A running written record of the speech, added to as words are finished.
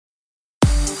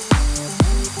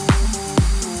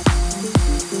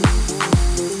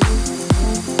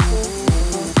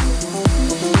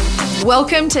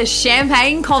Welcome to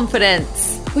Champagne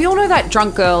Confidence. We all know that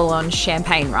drunk girl on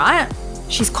Champagne, right?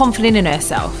 She's confident in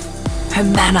herself, her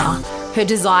manner, her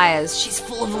desires. She's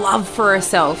full of love for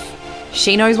herself.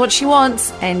 She knows what she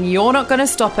wants and you're not going to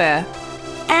stop her.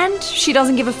 And she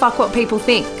doesn't give a fuck what people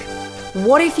think.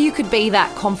 What if you could be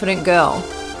that confident girl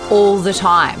all the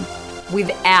time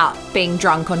without being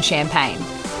drunk on champagne?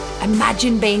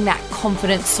 Imagine being that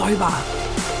confident sober.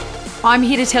 I'm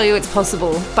here to tell you it's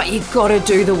possible, but you gotta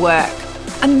do the work.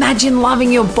 Imagine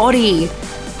loving your body,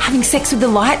 having sex with the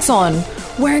lights on,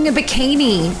 wearing a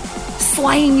bikini,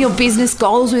 slaying your business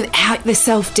goals without the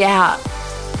self-doubt,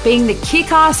 being the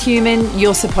kick-ass human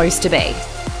you're supposed to be.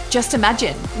 Just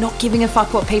imagine not giving a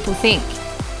fuck what people think.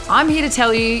 I'm here to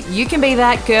tell you, you can be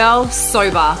that girl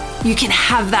sober. You can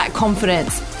have that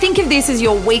confidence. Think of this as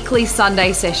your weekly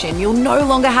Sunday session. You'll no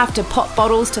longer have to pop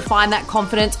bottles to find that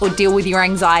confidence or deal with your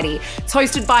anxiety. It's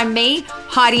hosted by me,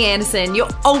 Heidi Anderson, your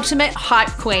ultimate hype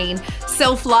queen,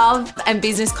 self-love and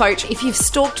business coach. If you've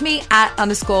stalked me at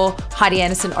 _Heidi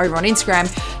Anderson over on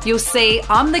Instagram, you'll see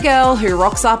I'm the girl who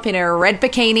rocks up in a red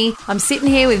bikini. I'm sitting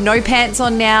here with no pants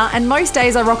on now, and most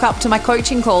days I rock up to my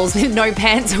coaching calls with no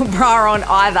pants or bra on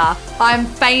either. I'm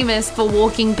famous for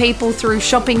walking people through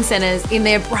shopping centres in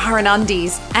their bra and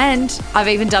undies, and I've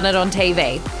even done it on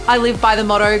TV. I live by the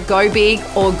motto, go big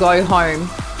or go home.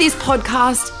 This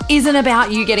podcast isn't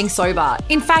about you getting sober.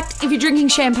 In fact, if you're drinking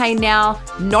champagne now,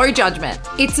 no judgment.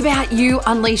 It's about you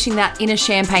unleashing that inner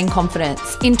champagne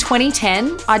confidence. In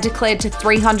 2010, I declared to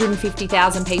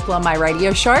 350,000 people on my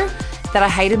radio show that I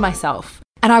hated myself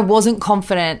and I wasn't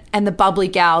confident and the bubbly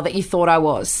gal that you thought I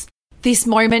was. This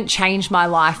moment changed my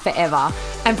life forever.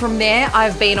 And from there,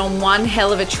 I've been on one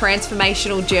hell of a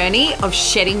transformational journey of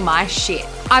shedding my shit.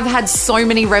 I've had so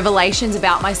many revelations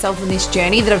about myself in this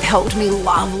journey that have helped me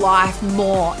love life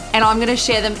more. And I'm going to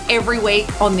share them every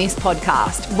week on this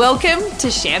podcast. Welcome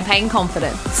to Champagne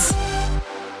Confidence.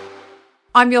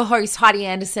 I'm your host, Heidi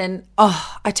Anderson.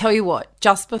 Oh, I tell you what,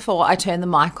 just before I turn the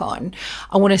mic on,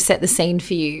 I want to set the scene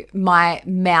for you. My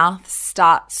mouth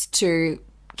starts to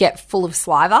get full of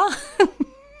saliva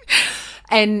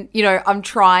and I'm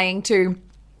trying to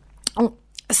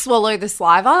swallow the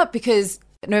saliva because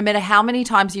no matter how many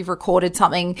times you've recorded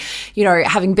something,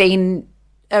 having been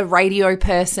a radio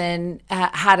person,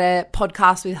 had a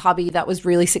podcast with hubby that was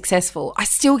really successful, I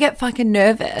still get fucking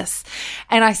nervous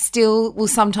and I still will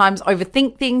sometimes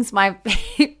overthink things. My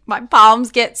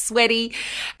palms get sweaty,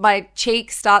 my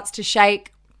cheek starts to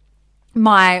shake.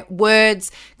 My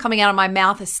words coming out of my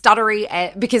mouth are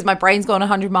stuttery because my brain's gone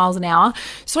 100 miles an hour.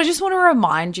 So I just want to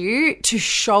remind you to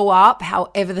show up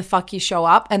however the fuck you show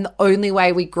up. And the only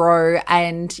way we grow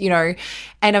and,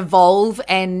 and evolve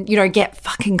and, get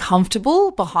fucking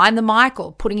comfortable behind the mic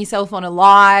or putting yourself on a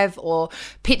live or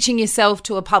pitching yourself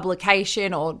to a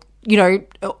publication or,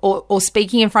 or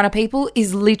speaking in front of people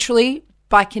is literally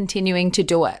by continuing to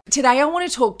do it. Today, I want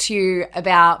to talk to you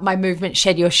about my movement,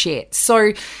 Shed Your Shit.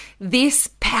 So this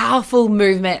powerful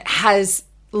movement has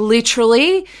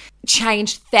literally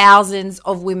changed thousands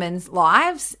of women's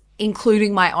lives,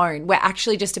 including my own. We're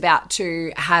actually just about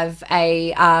to have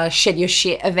a Shed Your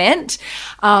Shit event,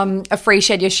 a free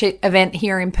Shed Your Shit event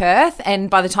here in Perth.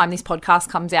 And by the time this podcast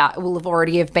comes out, it will have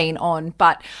already have been on.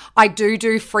 But I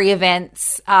do free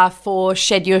events for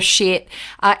Shed Your Shit.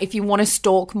 If you want to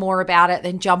stalk more about it,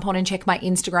 then jump on and check my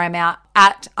Instagram out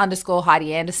at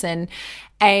 _Heidi Anderson.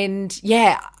 And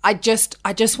yeah, I just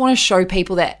want to show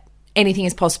people that anything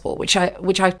is possible, which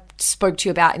I spoke to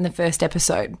you about in the first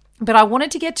episode. But I wanted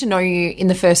to get to know you in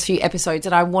the first few episodes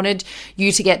and I wanted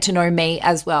you to get to know me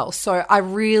as well. So I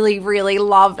really, really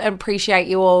love and appreciate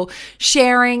you all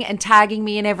sharing and tagging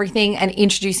me and everything and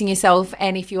introducing yourself.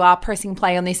 And if you are pressing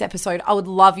play on this episode, I would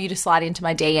love you to slide into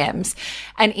my DMs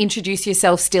and introduce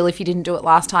yourself still if you didn't do it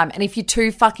last time. And if you're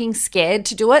too fucking scared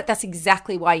to do it, that's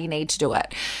exactly why you need to do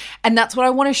it. And that's what I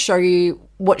want to show you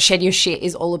what Shed Your Shit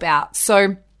is all about.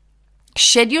 So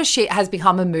Shed Your Shit has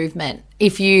become a movement.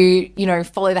 If you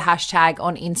follow the hashtag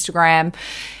on Instagram,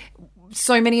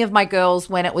 so many of my girls,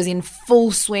 when it was in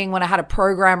full swing, when I had a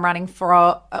program running for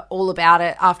all about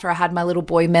it after I had my little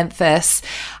boy Memphis,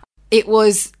 it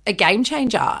was a game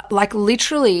changer, like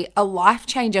literally a life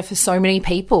changer for so many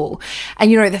people.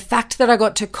 And, the fact that I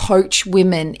got to coach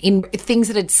women in things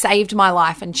that had saved my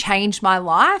life and changed my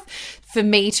life, for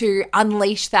me to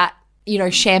unleash that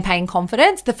champagne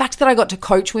confidence. The fact that I got to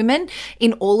coach women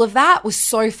in all of that was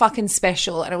so fucking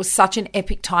special. And it was such an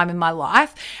epic time in my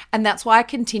life. And that's why I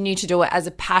continue to do it as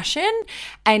a passion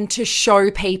and to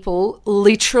show people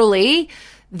literally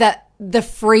that the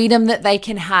freedom that they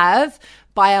can have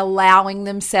by allowing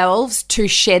themselves to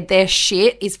shed their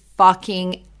shit is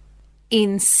fucking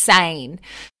insane.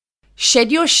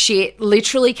 Shed Your Shit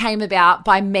literally came about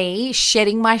by me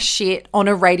shedding my shit on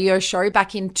a radio show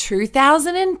back in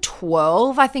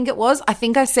 2012, I think it was. I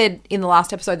think I said in the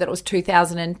last episode that it was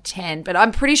 2010, but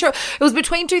I'm pretty sure it was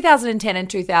between 2010 and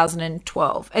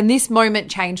 2012. And this moment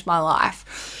changed my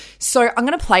life. So I'm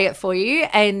going to play it for you,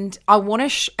 and I want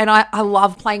to, I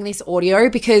love playing this audio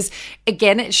because,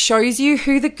 again, it shows you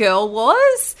who the girl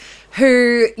was,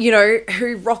 who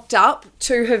rocked up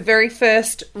to her very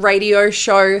first radio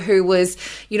show, who was,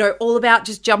 all about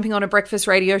just jumping on a breakfast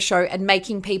radio show and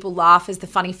making people laugh as the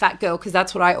funny fat girl, because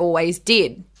that's what I always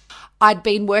did. I'd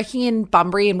been working in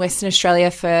Bunbury in Western Australia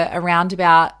for around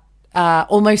about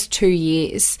almost 2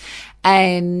 years,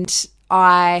 and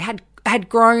I had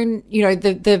grown,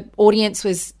 the audience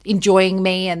was enjoying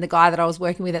me, and the guy that I was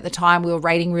working with at the time, we were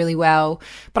rating really well,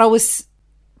 but I was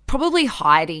probably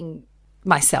hiding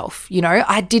myself.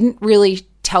 I didn't really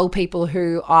tell people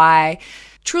who I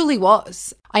truly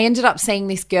was. I ended up seeing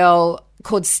this girl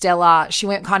called Stella. She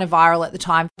went kind of viral at the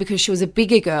time because she was a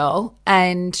bigger girl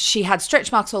and she had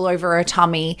stretch marks all over her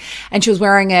tummy, and she was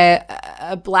wearing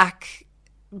a black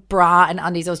bra and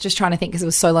undies. I was just trying to think because it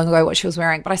was so long ago what she was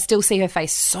wearing, but I still see her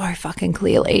face so fucking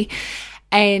clearly.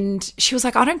 And she was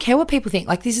like, I don't care what people think.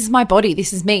 Like, this is my body.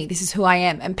 This is me. This is who I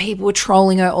am. And people were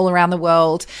trolling her all around the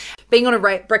world. Being on a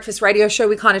breakfast radio show,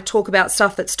 we kind of talk about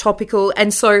stuff that's topical.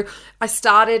 And so I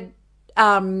started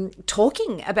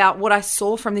talking about what I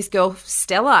saw from this girl,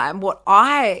 Stella, and what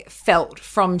I felt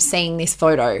from seeing this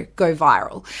photo go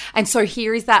viral. And so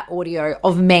here is that audio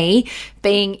of me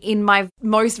being in my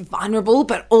most vulnerable,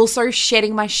 but also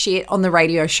shedding my shit on the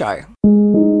radio show.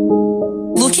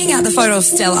 Looking at the photo of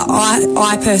Stella,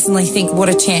 I personally think what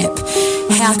a champ.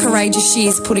 How courageous she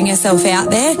is putting herself out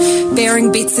there,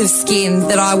 bearing bits of skin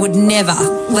that I would never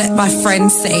let my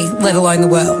friends see, let alone the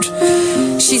world.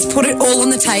 She's put it all on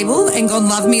the table and gone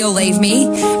love me or leave me.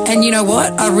 And you know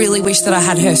what? I really wish that I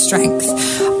had her strength.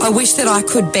 I wish that I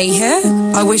could be her.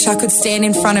 I wish I could stand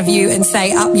in front of you and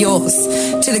say up yours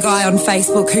to the guy on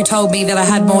Facebook who told me that I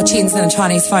had more chins than a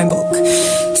Chinese phone book.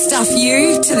 Stuff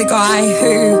you to the guy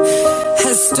who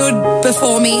has stood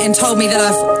before me and told me that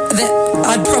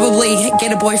I'd probably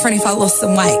get a boyfriend if I lost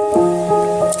some weight.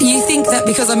 You think that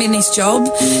because I'm in this job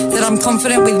that I'm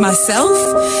confident with myself.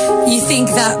 You think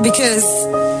that because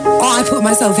I put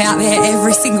myself out there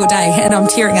every single day, and I'm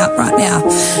tearing up right now.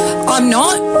 I'm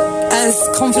not as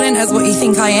confident as what you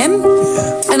think I am.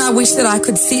 And I wish that I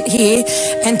could sit here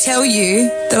and tell you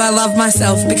that I love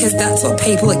myself because that's what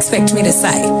people expect me to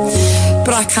say.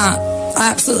 But I can't. I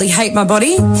absolutely hate my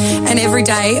body, and every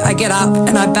day I get up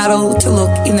and I battle to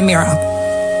look in the mirror.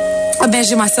 I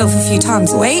measure myself a few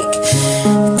times a week,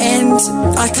 and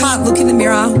I can't look in the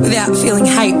mirror without feeling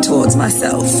hate towards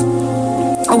myself.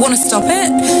 I want to stop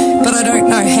it, but I don't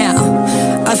know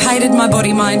how. I've hated my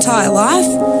body my entire life,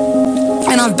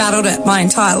 and I've battled it my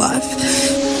entire life.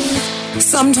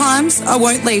 Sometimes I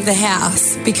won't leave the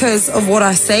house because of what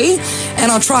I see,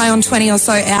 and I'll try on 20 or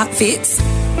so outfits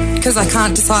because I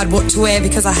can't decide what to wear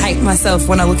because I hate myself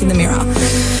when I look in the mirror.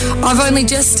 I've only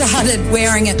just started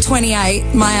wearing at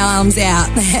 28 my arms out,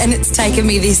 and it's taken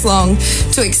me this long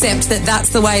to accept that that's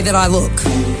the way that I look.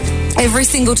 Every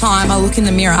single time I look in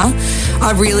the mirror,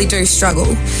 I really do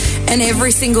struggle. And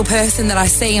every single person that I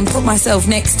see and put myself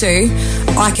next to,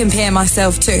 I compare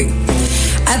myself to.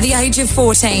 At the age of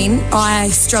 14, I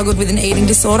struggled with an eating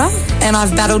disorder, and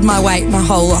I've battled my weight my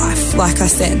whole life, like I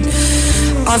said.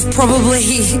 I've probably,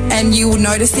 and you will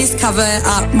notice this, cover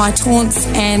up my taunts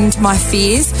and my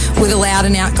fears with a loud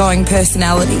and outgoing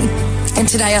personality. And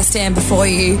today I stand before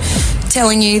you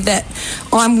telling you that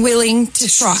I'm willing to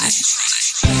try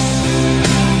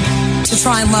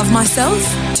and love myself,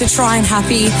 to try and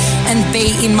happy and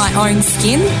be in my own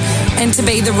skin, and to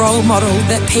be the role model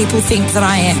that people think that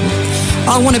I am.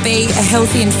 I want to be a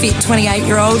healthy and fit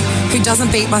 28-year-old who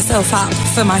doesn't beat myself up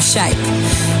for my shape.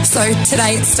 So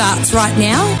today it starts right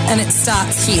now, and it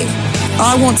starts here.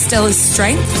 I want Stella's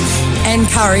strength and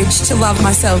courage to love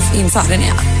myself inside and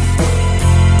out.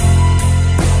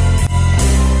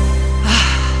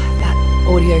 That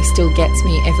audio still gets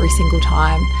me every single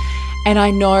time. And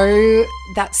I know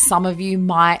that some of you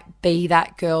might be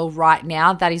that girl right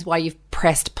now. That is why you've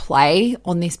pressed play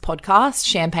on this podcast,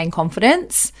 Champagne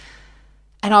Confidence.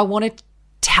 And I want to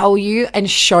tell you and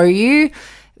show you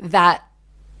that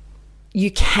you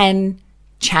can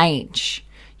change.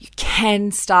 You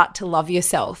can start to love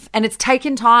yourself. And it's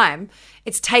taken time.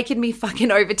 It's taken me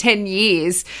fucking over 10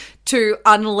 years to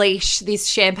unleash this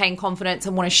champagne confidence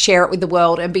and want to share it with the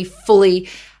world and be fully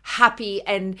happy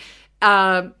and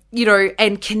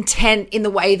and content in the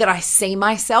way that I see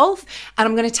myself. And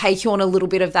I'm going to take you on a little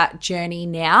bit of that journey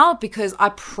now, because I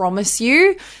promise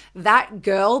you that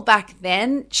girl back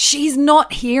then, she's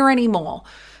not here anymore,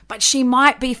 but she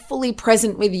might be fully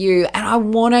present with you. And I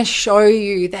want to show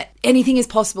you that anything is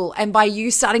possible. And by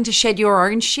you starting to shed your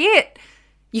own shit,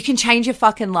 you can change your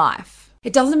fucking life.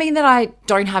 It doesn't mean that I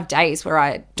don't have days where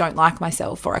I don't like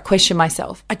myself or I question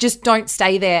myself. I just don't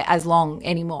stay there as long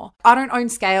anymore. I don't own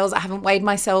scales. I haven't weighed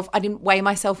myself. I didn't weigh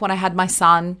myself when I had my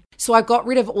son. So I got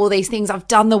rid of all these things. I've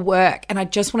done the work, and I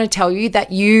just want to tell you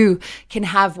that you can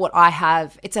have what I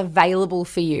have. It's available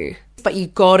for you, but you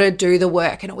got to do the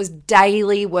work. And it was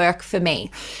daily work for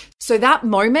me. So that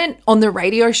moment on the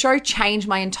radio show changed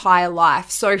my entire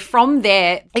life. So from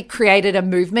there, it created a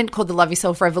movement called the Love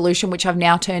Yourself Revolution, which I've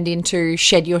now turned into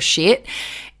Shed Your Shit.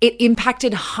 It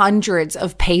impacted hundreds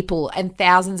of people and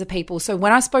thousands of people. So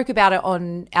when I spoke about it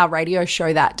on our radio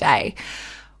show that day,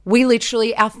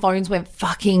 our phones went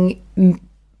fucking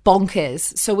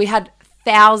bonkers. So we had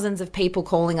thousands of people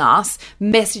calling us,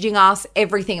 messaging us,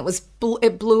 everything.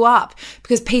 It blew up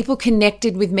because people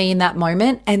connected with me in that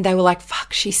moment, and they were like,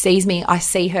 fuck, she sees me. I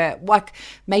see her. Like,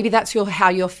 maybe that's how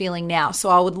you're feeling now. So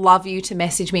I would love you to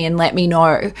message me and let me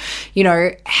know,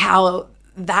 how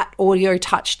that audio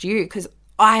touched you, because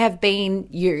I have been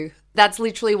you. That's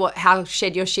literally how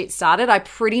Shed Your Shit started. I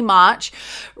pretty much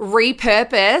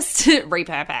repurposed,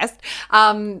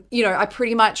 I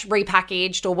pretty much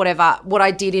repackaged or whatever, what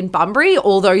I did in Bunbury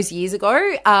all those years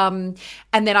ago. And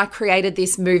then I created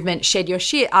this movement, Shed Your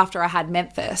Shit, after I had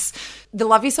Memphis. The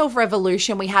Love Yourself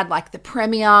Revolution, we had like the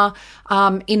Premier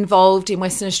involved in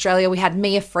Western Australia. We had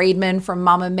Mia Friedman from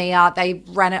Mamma Mia. They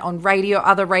ran it on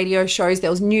other radio shows. There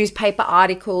was newspaper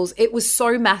articles. It was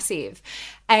so massive.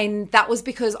 And that was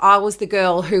because I was the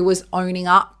girl who was owning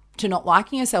up to not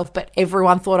liking herself, but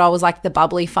everyone thought I was like the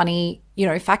bubbly, funny,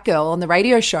 fat girl on the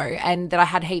radio show, and that I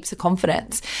had heaps of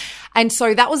confidence. And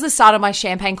so that was the start of my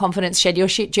Champagne Confidence Shed Your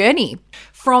Shit journey.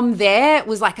 From there, it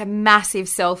was like a massive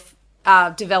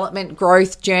development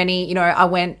growth journey. I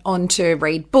went on to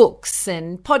read books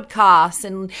and podcasts,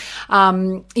 and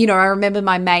I remember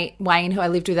my mate Wayne, who I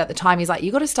lived with at the time, he's like,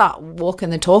 you got to start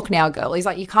walking the talk now, girl. He's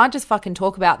like, you can't just fucking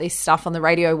talk about this stuff on the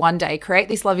radio one day, create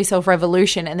this Love Yourself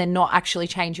revolution, and then not actually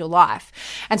change your life.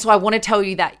 And so I want to tell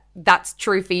you that that's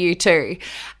true for you too.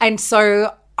 And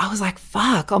so I was like,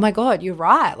 fuck, oh my God, you're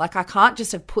right. Like, I can't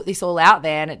just have put this all out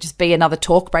there and it just be another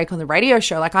talk break on the radio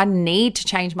show. Like, I need to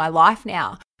change my life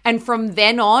now. And from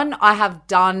then on, I have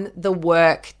done the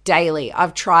work daily.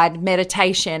 I've tried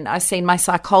meditation. I've seen my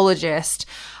psychologist.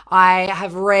 I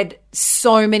have read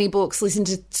so many books, listened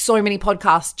to so many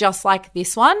podcasts just like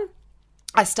this one.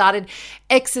 I started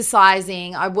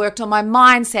exercising. I worked on my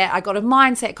mindset. I got a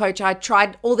mindset coach. I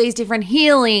tried all these different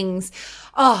healings.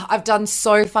 Oh, I've done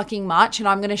so fucking much, and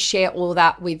I'm going to share all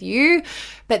that with you.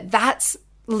 But that's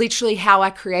literally how I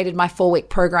created my 4-week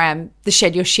program, the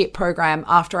Shed Your Shit program,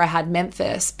 after I had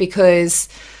Memphis, because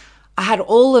I had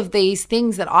all of these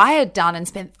things that I had done and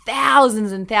spent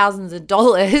thousands and thousands of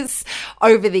dollars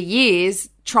over the years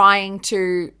trying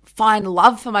to find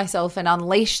love for myself and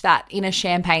unleash that inner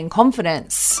champagne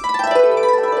confidence.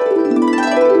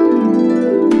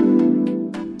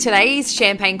 Today's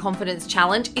Champagne Confidence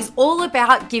Challenge is all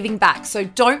about giving back. So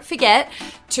don't forget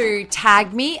to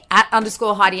tag me at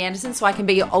 _Heidi Anderson so I can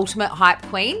be your ultimate hype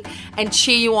queen and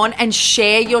cheer you on and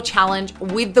share your challenge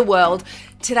with the world.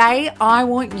 Today, I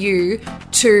want you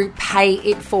to pay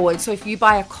it forward. So if you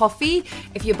buy a coffee,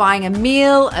 if you're buying a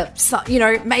meal,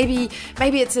 maybe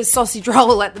it's a sausage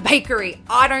roll at the bakery.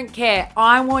 I don't care.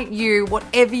 I want you,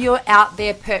 whatever you're out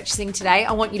there purchasing today,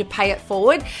 I want you to pay it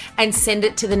forward and send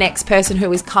it to the next person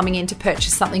who is coming in to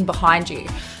purchase something behind you.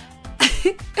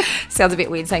 Sounds a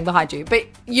bit weird saying behind you, but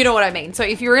you know what I mean. So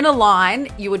if you're in a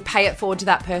line, you would pay it forward to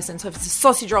that person. So if it's a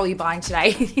sausage roll you're buying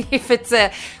today, if it's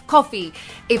a coffee,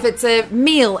 if it's a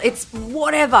meal, it's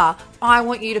whatever, I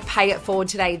want you to pay it forward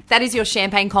today. That is your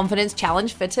Champagne Confidence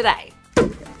Challenge for today.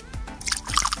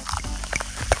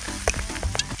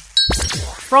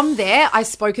 From there, I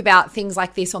spoke about things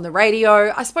like this on the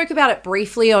radio. I spoke about it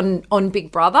briefly on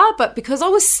Big Brother, but because I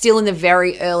was still in the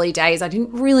very early days, I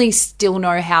didn't really still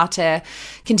know how to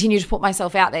continue to put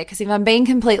myself out there. Because if I'm being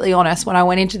completely honest, when I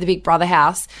went into the Big Brother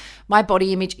house, my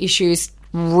body image issues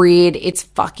reared its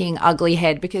fucking ugly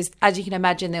head, because as you can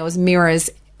imagine, there was mirrors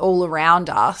all around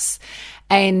us,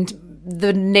 and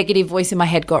the negative voice in my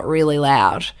head got really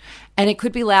loud. And it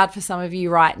could be loud for some of you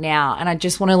right now. And I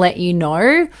just want to let you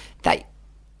know that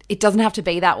it doesn't have to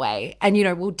be that way. And, you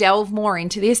know, we'll delve more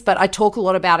into this, but I talk a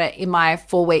lot about it in my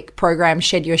 4-week program,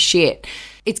 Shed Your Shit.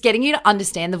 It's getting you to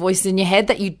understand the voices in your head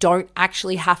that you don't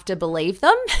actually have to believe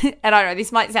them. And I know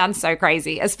this might sound so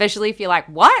crazy, especially if you're like,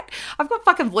 what? I've got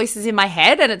fucking voices in my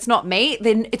head and it's not me.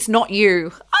 Then it's not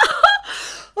you.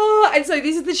 Oh, and so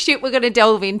this is the shit we're going to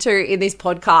delve into in this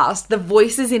podcast. The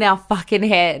voices in our fucking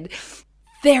head.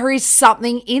 There is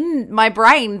something in my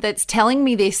brain that's telling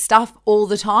me this stuff all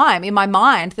the time, in my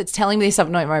mind that's telling me this stuff,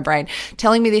 not in my brain,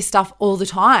 telling me this stuff all the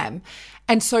time.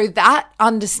 And so that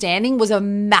understanding was a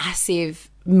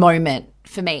massive moment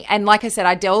for me. And like I said,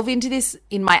 I delve into this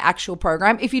in my actual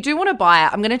program. If you do want to buy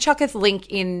it, I'm going to chuck a link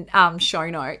in show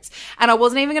notes. And I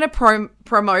wasn't even going to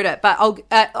promote it, but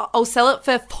I'll sell it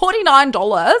for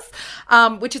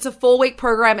 $49, which is a 4-week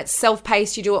program. It's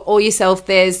self-paced. You do it all yourself.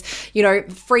 There's, you know,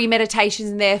 free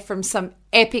meditations in there from some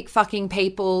epic fucking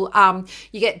people.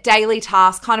 You get daily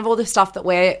tasks, kind of all the stuff that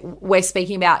we're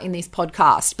speaking about in this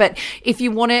podcast. But if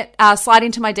you want it, slide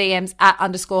into my DMs at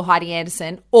 _Heidi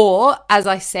Anderson, or as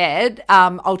I said,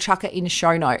 I'll chuck it in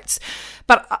show notes.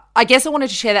 But I guess I wanted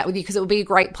to share that with you because it would be a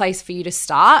great place for you to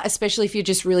start, especially if you're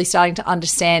just really starting to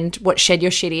understand what Shed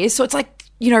Your Shit is. So it's like,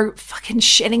 you know, fucking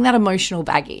shedding that emotional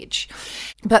baggage.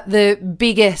 But the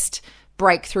biggest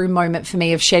breakthrough moment for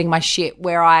me of shedding my shit,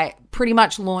 where I pretty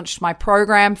much launched my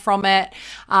program from it.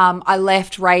 I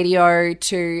left radio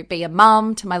to be a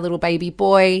mum to my little baby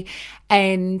boy,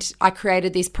 and I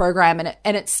created this program,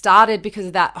 and it started because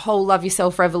of that whole Love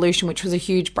Yourself revolution, which was a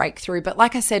huge breakthrough. But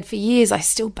like I said, for years I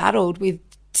still battled with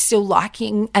still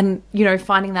liking and, you know,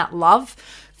 finding that love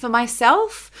for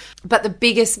myself. But the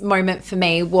biggest moment for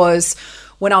me was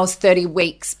when I was 30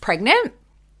 weeks pregnant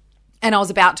and I was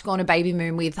about to go on a baby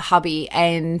moon with hubby,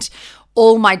 and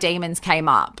all my demons came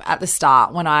up at the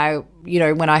start when I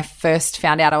first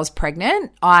found out I was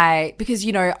pregnant. Because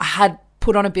I had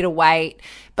put on a bit of weight,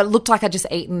 but it looked like I'd just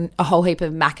eaten a whole heap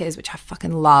of Maccas, which I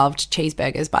fucking loved.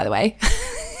 Cheeseburgers, by the way.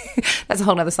 That's a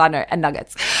whole nother side note. And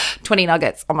nuggets. 20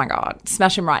 nuggets. Oh my God.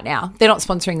 Smash them right now. They're not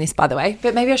sponsoring this, by the way,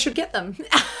 but maybe I should get them.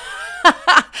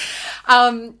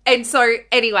 And so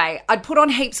anyway, I'd put on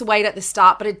heaps of weight at the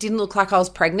start, but it didn't look like I was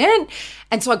pregnant.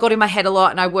 And so I got in my head a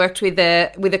lot, and I worked with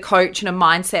a coach and a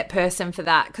mindset person for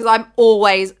that, because I'm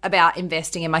always about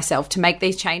investing in myself to make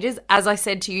these changes. As I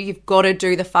said to you, you've got to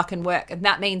do the fucking work. And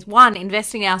that means, 1,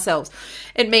 investing in ourselves.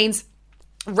 It means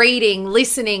reading,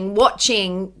 listening,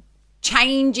 watching,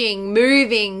 changing,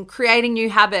 moving, creating new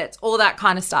habits, all that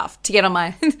kind of stuff, to get on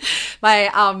my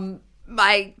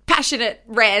my passionate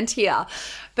rant here.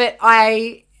 But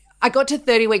I got to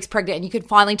 30 weeks pregnant, and you could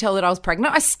finally tell that I was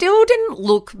pregnant. I still didn't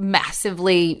look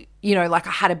massively, like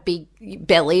I had a big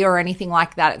belly or anything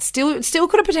like that. It still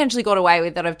could have potentially got away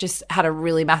with that. I've just had a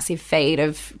really massive feed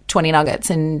of 20 nuggets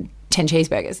and 10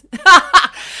 cheeseburgers.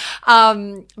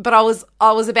 But I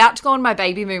was about to go on my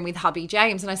baby moon with hubby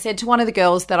James, and I said to one of the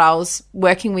girls that I was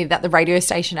working with at the radio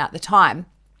station at the time,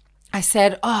 I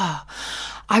said, I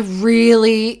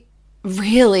really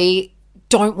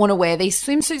don't want to wear these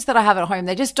swimsuits that I have at home.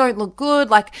 They just don't look good.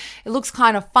 Like, it looks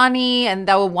kind of funny, and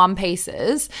they were one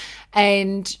pieces.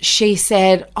 And she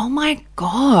said, oh my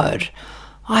God,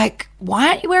 like, why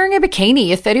aren't you wearing a bikini?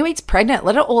 You're 30 weeks pregnant.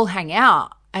 Let it all hang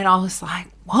out. And I was like,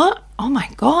 what? Oh my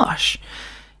gosh.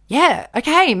 Yeah,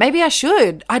 okay, maybe I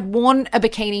should. I'd worn a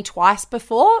bikini twice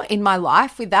before in my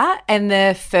life with that. And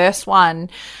the first one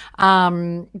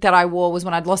that I wore was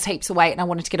when I'd lost heaps of weight and I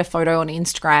wanted to get a photo on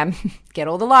Instagram, get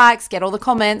all the likes, get all the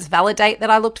comments, validate that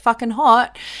I looked fucking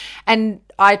hot. And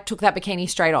I took that bikini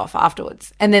straight off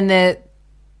afterwards. And then the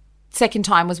second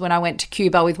time was when I went to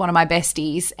Cuba with one of my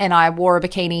besties, and I wore a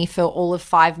bikini for all of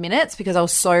 5 minutes because I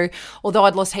was although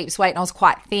I'd lost heaps of weight and I was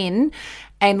quite thin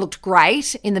and looked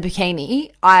great in the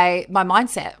bikini, my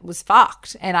mindset was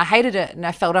fucked, and I hated it, and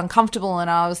I felt uncomfortable,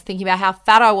 and I was thinking about how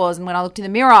fat I was, and when I looked in the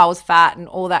mirror I was fat and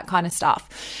all that kind of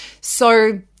stuff.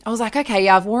 So I was like, okay,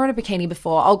 yeah, I've worn a bikini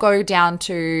before. I'll go down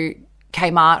to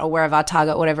Kmart or wherever,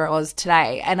 Target, whatever it was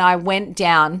today. And I went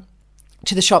down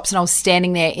to the shops, and I was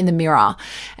standing there in the mirror,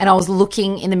 and I was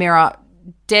looking in the mirror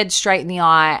dead straight in the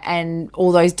eye, and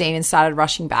all those demons started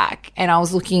rushing back. And I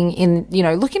was looking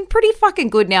pretty fucking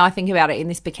good now I think about it, in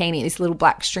this bikini, this little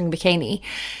black string bikini.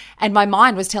 And my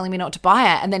mind was telling me not to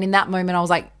buy it. And then in that moment I was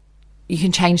like, you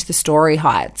can change the story,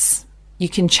 Heights. You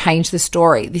can change the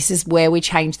story. This is where we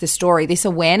change the story. This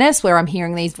awareness where I'm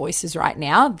hearing these voices right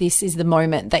now, this is the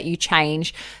moment that you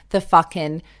change the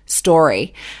fucking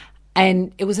story.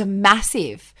 And it was a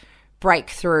massive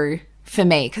breakthrough for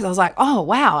me, because I was like, oh,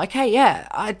 wow, okay,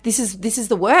 yeah, this is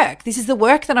the work. This is the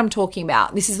work that I'm talking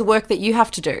about. This is the work that you have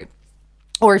to do.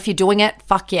 Or if you're doing it,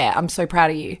 fuck yeah, I'm so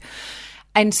proud of you.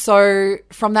 And so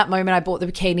from that moment, I bought the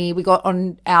bikini. We got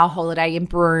on our holiday in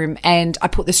Broome and I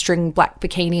put the string black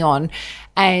bikini on,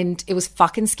 and it was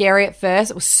fucking scary at first.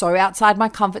 It was so outside my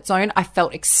comfort zone. I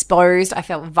felt exposed. I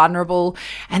felt vulnerable.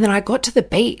 And then I got to the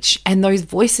beach and those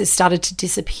voices started to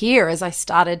disappear as I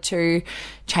started to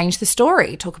change the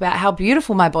story, talk about how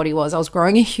beautiful my body was. I was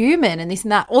growing a human and this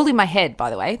and that, all in my head, by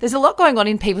the way. There's a lot going on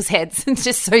in people's heads,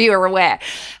 just so you are aware.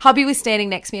 Hubby was standing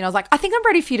next to me and I was like, I think I'm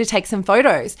ready for you to take some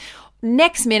photos.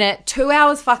 Next minute, 2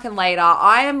 hours fucking later,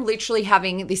 I am literally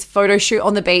having this photo shoot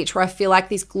on the beach where I feel like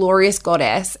this glorious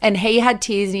goddess. And he had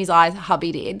tears in his eyes,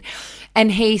 hubby did.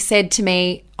 And he said to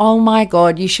me, oh my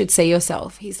God, you should see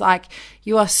yourself. He's like,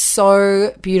 you are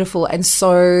so beautiful and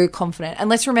so confident.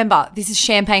 And let's remember, this is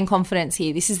champagne confidence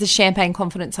here. This is the champagne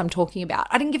confidence I'm talking about.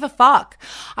 I didn't give a fuck.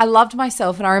 I loved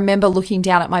myself. And I remember looking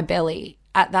down at my belly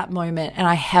at that moment and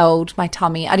I held my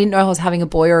tummy. I didn't know I was having a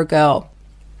boy or a girl.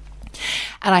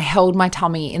 And I held my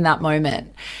tummy in that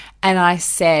moment and I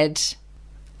said,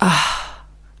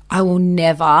 I will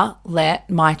never let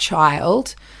my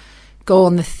child go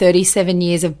on the 37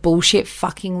 years of bullshit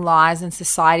fucking lies and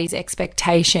society's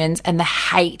expectations and the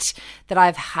hate that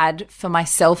I've had for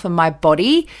myself and my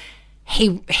body.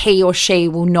 He or she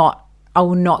will not, I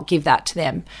will not give that to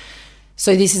them.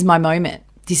 So this is my moment.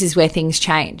 This is where things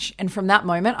change. And from that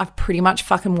moment, I've pretty much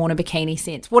fucking worn a bikini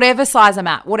since. Whatever size I'm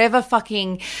at, whatever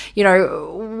fucking,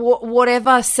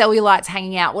 whatever cellulite's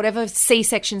hanging out, whatever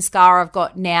C-section scar I've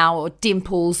got now or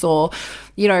dimples or,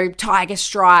 tiger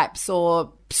stripes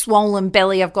or swollen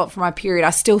belly I've got from my period, I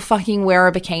still fucking wear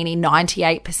a bikini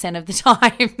 98% of the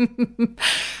time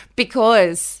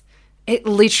because it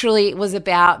literally was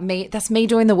about me. That's me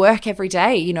doing the work every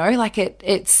day,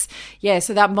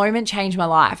 so that moment changed my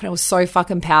life and it was so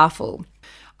fucking powerful.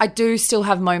 I do still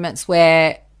have moments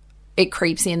where it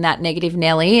creeps in that negative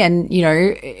Nelly and,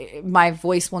 my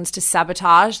voice wants to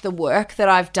sabotage the work that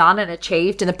I've done and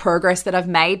achieved and the progress that I've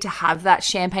made to have that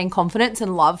champagne confidence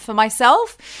and love for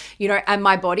myself, and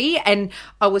my body. And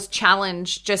I was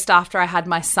challenged just after I had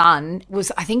my son. It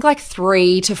was, I think, like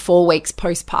 3 to 4 weeks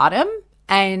postpartum.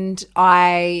 And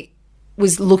I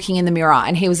was looking in the mirror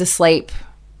and he was asleep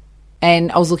and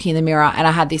I was looking in the mirror and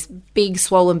I had this big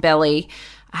swollen belly.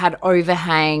 I had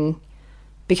overhang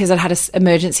because I'd had an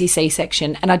emergency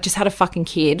C-section and I just had a fucking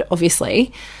kid,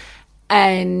 obviously.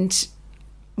 And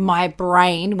my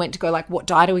brain went to go like, what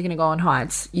diet are we going to go on,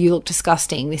 Hides? You look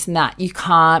disgusting, this and that. You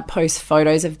can't post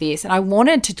photos of this. And I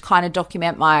wanted to kind of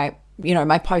document my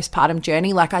postpartum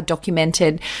journey. Like I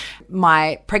documented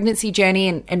my pregnancy journey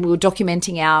and we were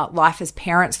documenting our life as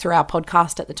parents through our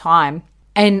podcast at the time.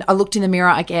 And I looked in the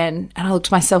mirror again and I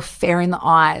looked myself fair in the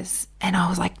eyes and I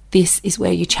was like, this is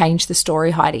where you change the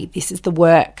story, Heidi. This is the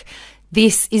work.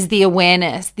 This is the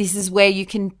awareness. This is where you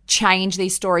can change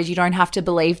these stories. You don't have to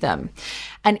believe them.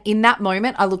 And in that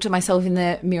moment, I looked at myself in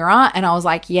the mirror and I was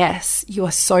like, yes, you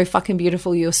are so fucking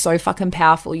beautiful. You are so fucking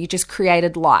powerful. You just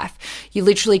created life. You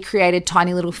literally created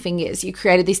tiny little fingers. You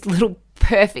created this little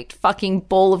perfect fucking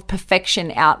ball of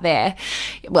perfection out there.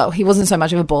 Well, he wasn't so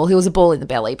much of a ball. He was a ball in the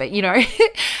belly, but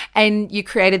and you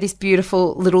created this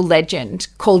beautiful little legend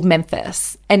called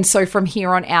Memphis. And so from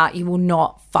here on out, you will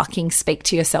not fucking speak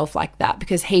to yourself like that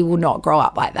because he will not grow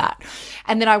up like that.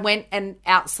 And then I went and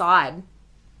outside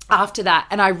after that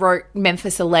and I wrote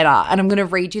Memphis a letter and I'm going to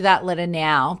read you that letter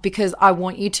now because I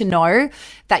want you to know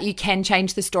that you can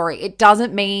change the story. It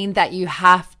doesn't mean that you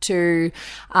have to,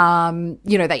 that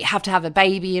you have to have a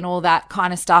baby and all that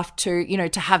kind of stuff to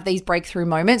have these breakthrough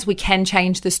moments. We can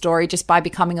change the story just by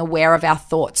becoming aware of our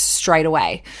thoughts straight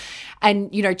away.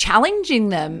 And, challenging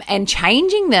them and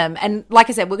changing them. And like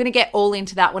I said, we're going to get all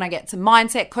into that when I get some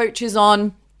mindset coaches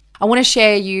on. I want to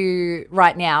share you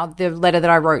right now the letter that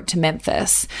I wrote to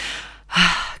Memphis.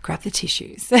 Grab the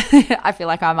tissues. I feel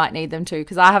like I might need them too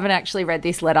because I haven't actually read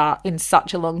this letter in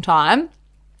such a long time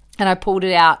and I pulled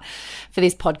it out for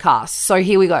this podcast. So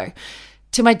here we go.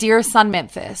 To my dearest son,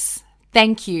 Memphis,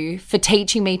 thank you for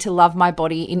teaching me to love my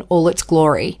body in all its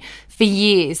glory. For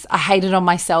years, I hated on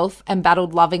myself and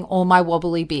battled loving all my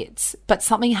wobbly bits, but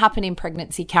something happened in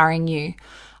pregnancy carrying you.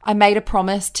 I made a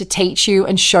promise to teach you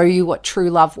and show you what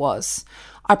true love was.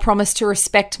 I promised to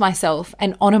respect myself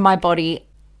and honor my body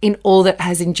in all that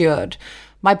has endured.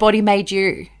 My body made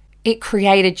you. It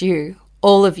created you,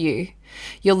 all of you,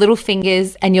 your little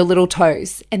fingers and your little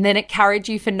toes, and then it carried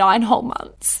you for 9 whole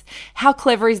months. How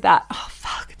clever is that? Oh,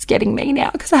 fuck, it's getting me now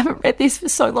because I haven't read this for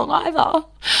so long either.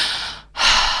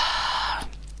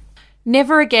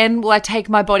 Never again will I take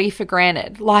my body for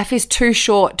granted. Life is too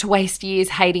short to waste years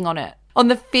hating on it. On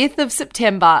the 5th of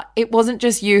September, it wasn't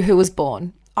just you who was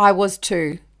born. I was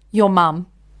too. Your mum.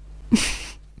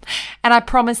 And I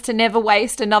promise to never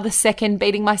waste another second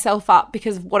beating myself up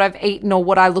because of what I've eaten or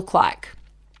what I look like.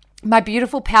 My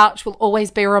beautiful pouch will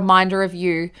always be a reminder of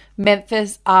you,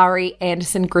 Memphis Ari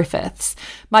Anderson Griffiths.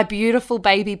 My beautiful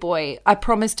baby boy, I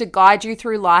promise to guide you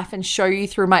through life and show you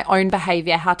through my own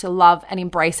behavior how to love and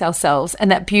embrace ourselves, and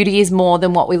that beauty is more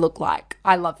than what we look like.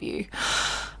 I love you.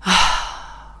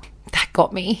 That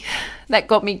got me. That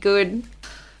got me good.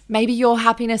 Maybe your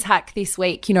happiness hack this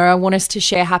week, I want us to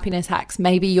share happiness hacks.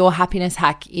 Maybe your happiness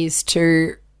hack is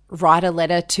to write a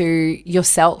letter to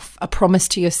yourself, a promise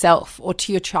to yourself or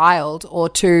to your child or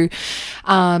to,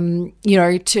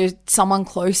 to someone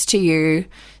close to you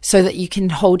so that you can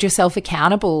hold yourself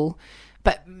accountable.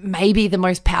 But maybe the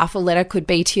most powerful letter could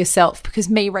be to yourself, because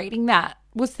me reading that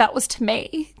was to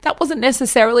me. That wasn't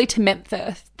necessarily to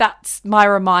Memphis. That's my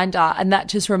reminder. And that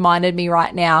just reminded me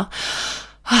right now.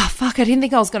 Oh, fuck, I didn't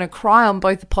think I was going to cry on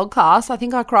both the podcasts. I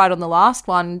think I cried on the last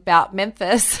one about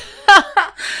Memphis.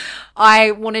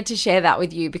 I wanted to share that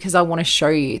with you because I want to show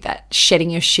you that shedding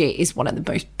your shit is one of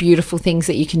the most beautiful things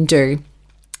that you can do.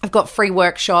 I've got free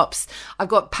workshops. I've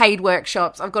got paid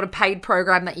workshops. I've got a paid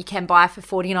program that you can buy for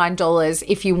 $49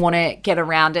 if you want to get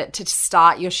around it to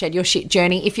start your shed your shit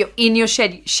journey. If you're in your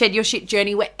shed your shit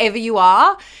journey, wherever you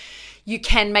are, you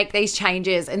can make these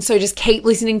changes. And so just keep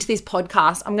listening to this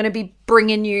podcast. I'm going to be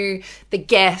bringing you the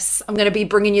guests. I'm going to be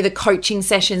bringing you the coaching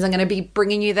sessions. I'm going to be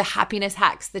bringing you the happiness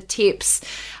hacks, the tips.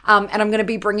 And I'm going to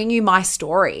be bringing you my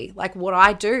story, like what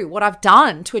I do, what I've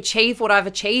done to achieve what I've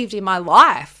achieved in my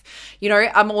life.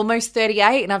 I'm almost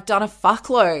 38 and I've done a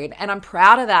fuckload and I'm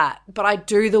proud of that. But I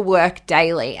do the work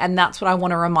daily. And that's what I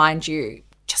want to remind you.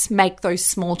 Just make those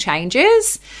small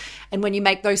changes. And when you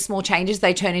make those small changes,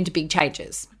 they turn into big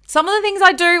changes. Some of the things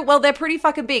I do, well, they're pretty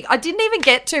fucking big. I didn't even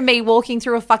get to me walking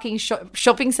through a fucking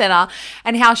shopping center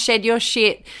and how Shed Your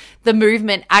Shit, the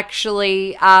movement,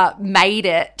 actually made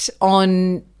it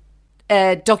on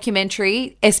a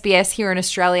documentary, SBS here in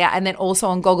Australia, and then also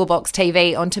on Gogglebox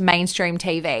TV onto mainstream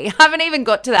TV. I haven't even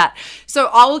got to that. So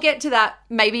I will get to that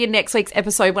maybe in next week's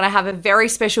episode when I have a very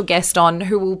special guest on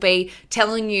who will be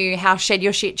telling you how Shed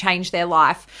Your Shit changed their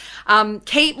life.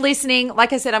 Keep listening.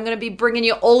 Like I said, I'm going to be bringing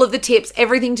you all of the tips,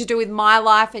 everything to do with my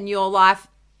life and your life.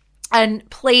 And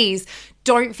please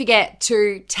don't forget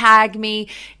to tag me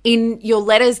in your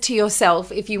letters to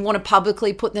yourself if you want to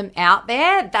publicly put them out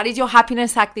there. That is your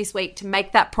happiness hack this week, to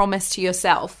make that promise to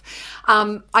yourself.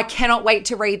 I cannot wait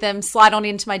to read them. Slide on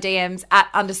into my DMs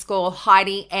 @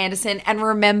 Heidi Anderson. And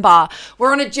remember,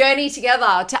 we're on a journey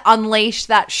together to unleash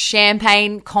that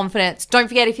champagne confidence. Don't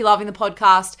forget, if you're loving the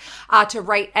podcast, to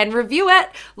rate and review it.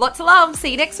 Lots of love.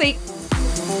 See you next week.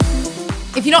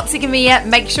 If you're not sick of me yet,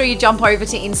 make sure you jump over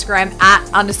to Instagram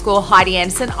 @ Heidi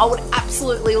Anderson. I would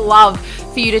absolutely love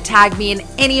for you to tag me in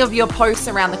any of your posts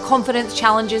around the confidence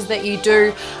challenges that you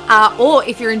do. Or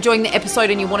if you're enjoying the episode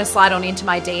and you want to slide on into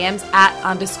my DMs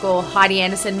 @ Heidi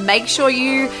Anderson, make sure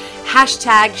you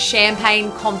hashtag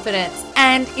champagne confidence.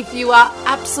 And if you are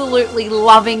absolutely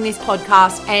loving this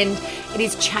podcast and it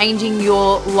is changing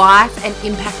your life and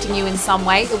impacting you in some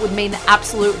way, it would mean the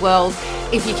absolute world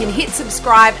if you can hit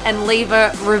subscribe and leave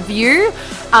a review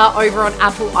over on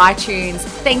Apple iTunes.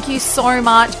 Thank you so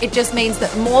much. It just means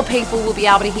that more people will be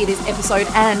able to hear this episode.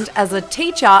 And as a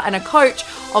teacher and a coach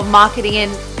of marketing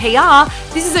and PR,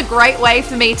 this is a great way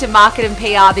for me to market and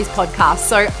PR this podcast.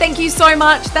 So thank you so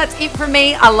much. That's it from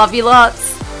me. I love you lots.